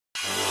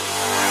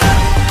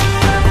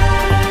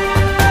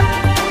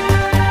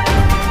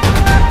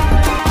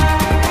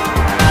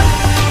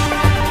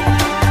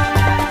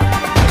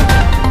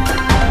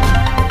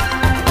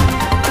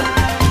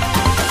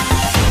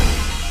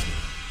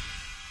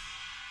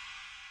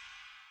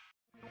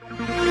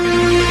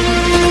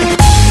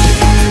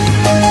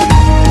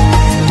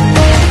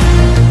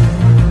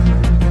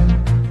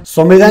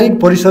संवैधानिक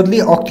परिषदले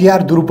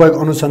अख्तियार दुरुपयोग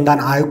अनुसन्धान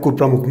आयोगको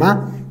प्रमुखमा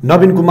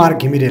नवीन कुमार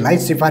घिमिरेलाई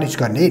सिफारिस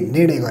गर्ने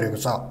निर्णय गरेको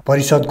छ।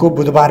 परिषदको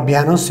बुधबार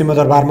बिहान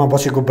सिंहदरबारमा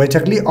बसेको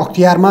बैठकले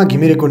अख्तियारमा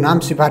घिमिरेको नाम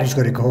सिफारिस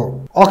गरेको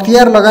हो।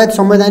 अख्तियार लगायत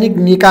संवैधानिक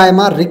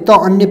निकायमा रिक्त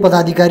अन्य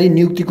पदाधिकारी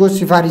नियुक्तिको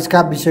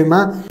सिफारिसका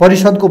विषयमा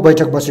परिषदको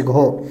बैठक बसेको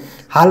हो।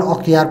 हाल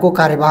अख्तियारको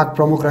कार्यवाहक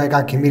प्रमुख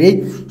रहेका घिमिरे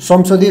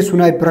संसदीय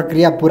सुनवाई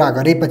प्रक्रिया पूरा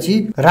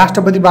गरेपछि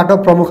राष्ट्रपतिबाट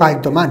प्रमुख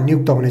आयुक्तमा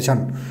नियुक्त हुनेछन्।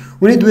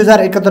 उनी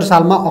 2071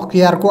 सालमा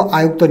अख्तियारको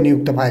आयुक्त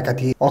नियुक्त भएका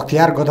थिए।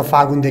 अख्तियार गत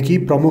फागुनदेखि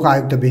प्रमुख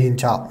आयुक्त विहीन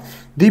छ।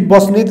 दीप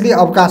बस्नेतले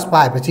अवकाश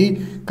पाएपछि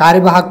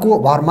कार्यवाहकको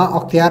भरमा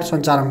अख्तियार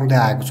सञ्चालन हुँदै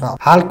आएको छ।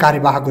 हाल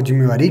कार्यवाहकको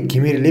जिम्मेवारी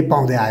घिमिरेले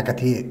पाउँदै आएका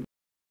थिए।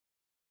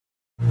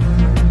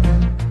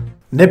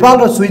 नेपाल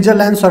र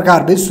स्विजरल्यान्ड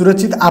सरकारबीच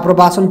सुरक्षित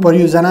आप्रवासन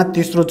परियोजना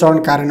तेस्रो चरण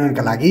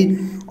कार्यान्वयनका लागि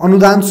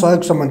अनुदान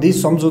सहयोग सम्बन्धी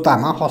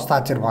सम्झौतामा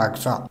हस्ताक्षर भएको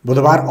छ।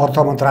 बुधबार अर्थ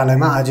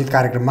मन्त्रालयमा आयोजित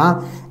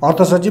कार्यक्रममा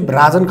अर्थ सचिव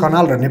राजन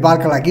खनाल र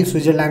नेपालका लागि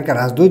स्विजरल्यान्डका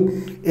राजदूत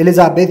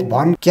एलिजाबेथ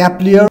भन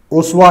क्याप्लियर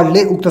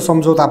ओसवाल्डले उक्त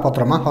सम्झौता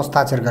पत्रमा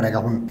हस्ताक्षर गरेका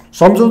हुन्।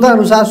 सम्झौता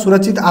अनुसार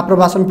सुरक्षित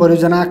आप्रवासन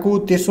परियोजनाको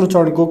तेस्रो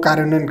चरणको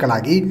कार्यान्वयनका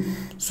लागि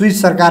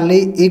स्विस सरकारले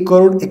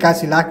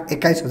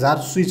 1,81,21,000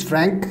 स्विस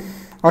फ्र्याङ्क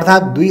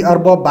अर्थात्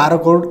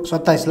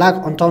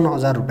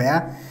 2,12,27,58,000 रुपियाँ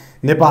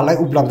नेपाललाई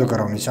उपलब्ध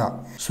गराउनेछ।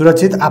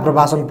 सुरक्षित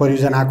आप्रवासन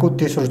परियोजनाको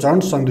तेस्रो चरण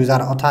सन्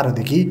 2018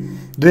 देखि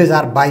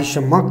 2022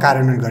 सम्म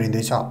कार्यान्वयन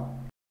गरिँदैछ।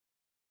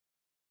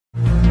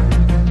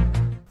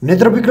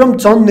 नेत्रविक्रम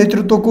चन्द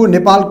नेतृत्वको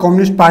नेपाल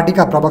कम्युनिस्ट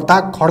पार्टीका प्रवक्ता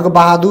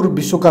खड्गबहादुर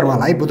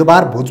विश्वकर्मालाई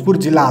बुधबार भोजपुर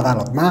जिल्ला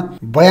अदालतमा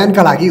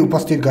बयानका लागि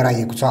उपस्थित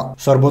गराइएको छ।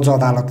 सर्वोच्च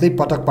अदालतले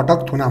पटक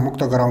पटक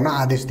थुनामुक्त गराउन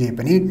आदेश दिए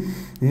पनि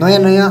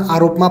नयाँ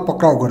आरोपमा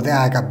पक्राउ गर्दै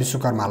आएका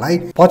विश्वकर्मालाई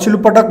पछिल्लो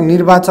पटक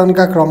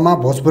निर्वाचनका क्रममा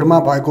भोजपुरमा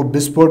भएको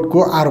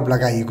विस्फोटको आरोप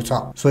लगाइएको छ।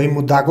 सोही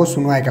मुद्दाको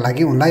सुनवाईका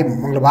लागि उनलाई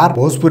मंगलबार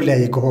भोजपुर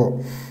ल्याइएको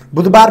हो।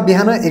 बुधबार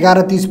बिहान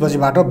 11:30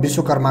 बजेबाट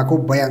विश्वकर्माको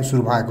बयान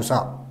सुरु भएको छ।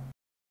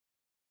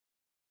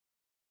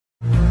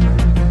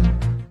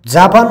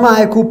 जापानमा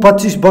आएको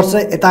 25 वर्ष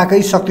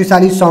यताकै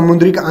शक्तिशाली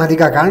समुद्रिक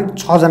आँधीका कारण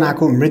 6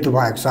 जनाको मृत्यु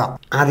भएको छ।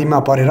 आँधीमा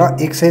परेर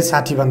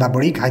 160 भन्दा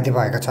बढी घाइते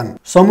भएका छन्।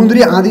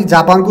 समुद्री आँधी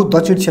जापानको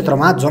दक्षिण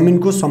क्षेत्रमा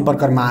जमिनको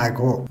सम्पर्कमा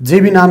आएको हो।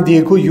 जेबी नाम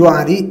दिएको यो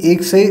आँधी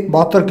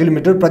 172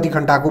 किलोमिटर प्रति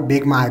घण्टाको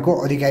वेगमा आएको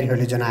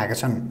अधिकारीहरूले जनाएका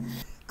छन्।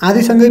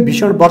 आँधीसँगै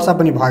भीषण वर्षा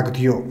पनि भएको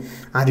थियो।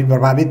 आँधी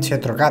प्रभावित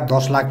क्षेत्रका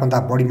 10 लाख भन्दा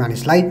बढी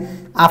मानिसलाई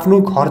आफ्नो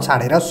घर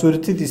छाडेर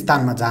सुरक्षित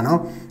स्थानमा जान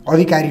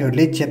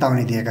अधिकारीहरूले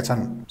चेतावनी दिएका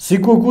छन्।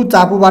 सिकोकु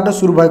टापुबाट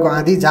सुरु भएको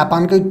आँधी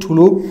जापानकै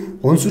ठुलो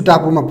होन्सु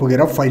टापुमा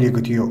पुगेर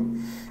फैलिएको थियो।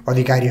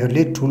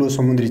 अधिकारीहरूले ठुलो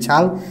समुद्री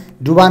छाल,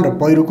 डुबान र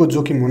पहिरोको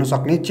जोखिम हुन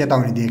सक्ने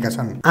चेतावनी दिएका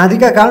छन्।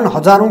 आँधीका कारण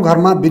हजारौं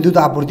घरमा विद्युत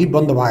आपूर्ति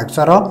बन्द भएको छ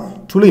र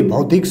ठुलै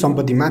भौतिक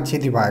सम्पत्तिमा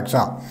क्षति भएको छ।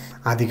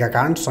 आँधीका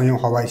कारण सयौं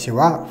हवाई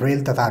सेवा,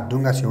 रेल तथा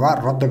डुङ्गा सेवा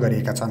रद्द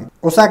गरिएका छन्।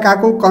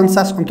 ओसाकाको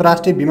कान्साई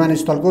अन्तर्राष्ट्रिय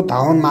विमानस्थलको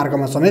धावन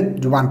मार्गमा समेत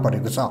डुबान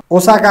परेको छ।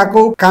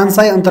 ओसाकाको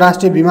कान्साई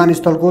अन्तर्राष्ट्रिय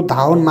विमानस्थलको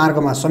धावन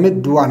मार्गमा समेत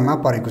डुबानमा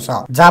परेको छ।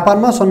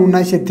 जापानमा सन्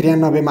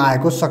 1993 मा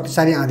आएको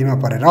शक्तिशाली आँधीमा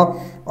परेर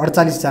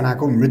 48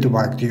 जनाको मृत्यु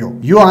भएको थियो।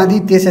 यो आँधी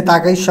त्यस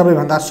यताकै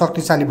सबैभन्दा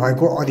शक्तिशाली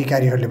भएको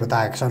अधिकारीहरूले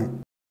बताएका छन्।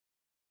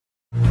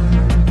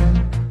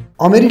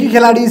 अमेरिकी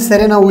खेलाडी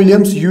सेरेना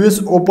विलियम्स युएस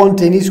ओपन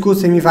टेनिसको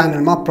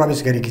सेमिफाइनलमा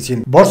प्रवेश गरेकी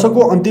छिन्।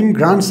 वर्षको अन्तिम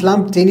grand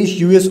slam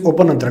tennis US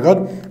open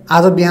अन्तर्गत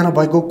आज बिहान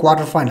भएको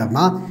क्वार्टर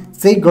फाइनलमा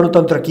चेक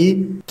गणतन्त्रकी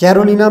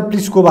क्यारोलिना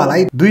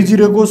प्लिस्कोभालाई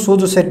 2-0 को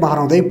सोझो सेटमा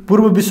हराउँदै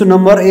पूर्व विश्व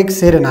नम्बर 1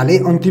 सेरेनाले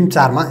अन्तिम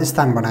 4 मा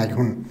स्थान बनाएकी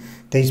हुन्।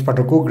 23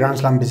 पटकको ग्रान्ड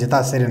स्लाम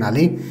विजेता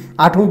सेरेनाले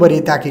 8औं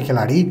वरियताकी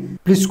खेलाडी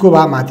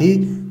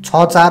प्लिस्कोभामाथि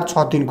 6-4,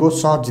 6-3 को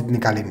सहज जित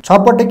निकालिन्। 6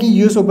 पटकी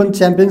युएस ओपन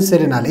च्याम्पियन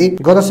सेरेनाले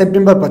गत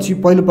सेप्टेम्बर पछि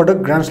पहिलो पटक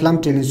ग्रान्ड स्लाम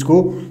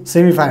टेनिसको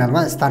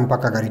सेमिफाइनलमा स्थान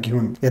पक्का गरेकी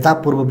हुन्। यता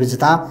पूर्व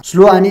विजेता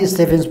स्लोआनी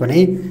स्टेफेन्स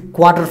भने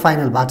क्वार्टर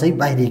फाइनलबाटै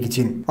बाहिरिएकी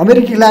छिन्।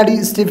 अमेरिकी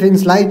खेलाडी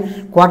स्टेफेन्सलाई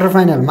क्वार्टर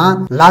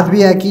फाइनलमा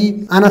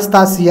लात्भियाकी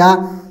अनास्तासिया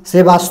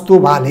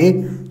सेबास्तोभाले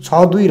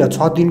 6-2 र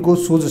 6-3 को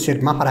सोझो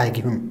सेटमा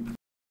हराएकी हुन्।